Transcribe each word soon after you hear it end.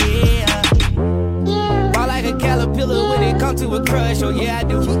belong to a crush, oh yeah I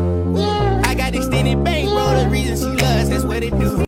do. I got extended bankroll, the reason she loves, that's what it do.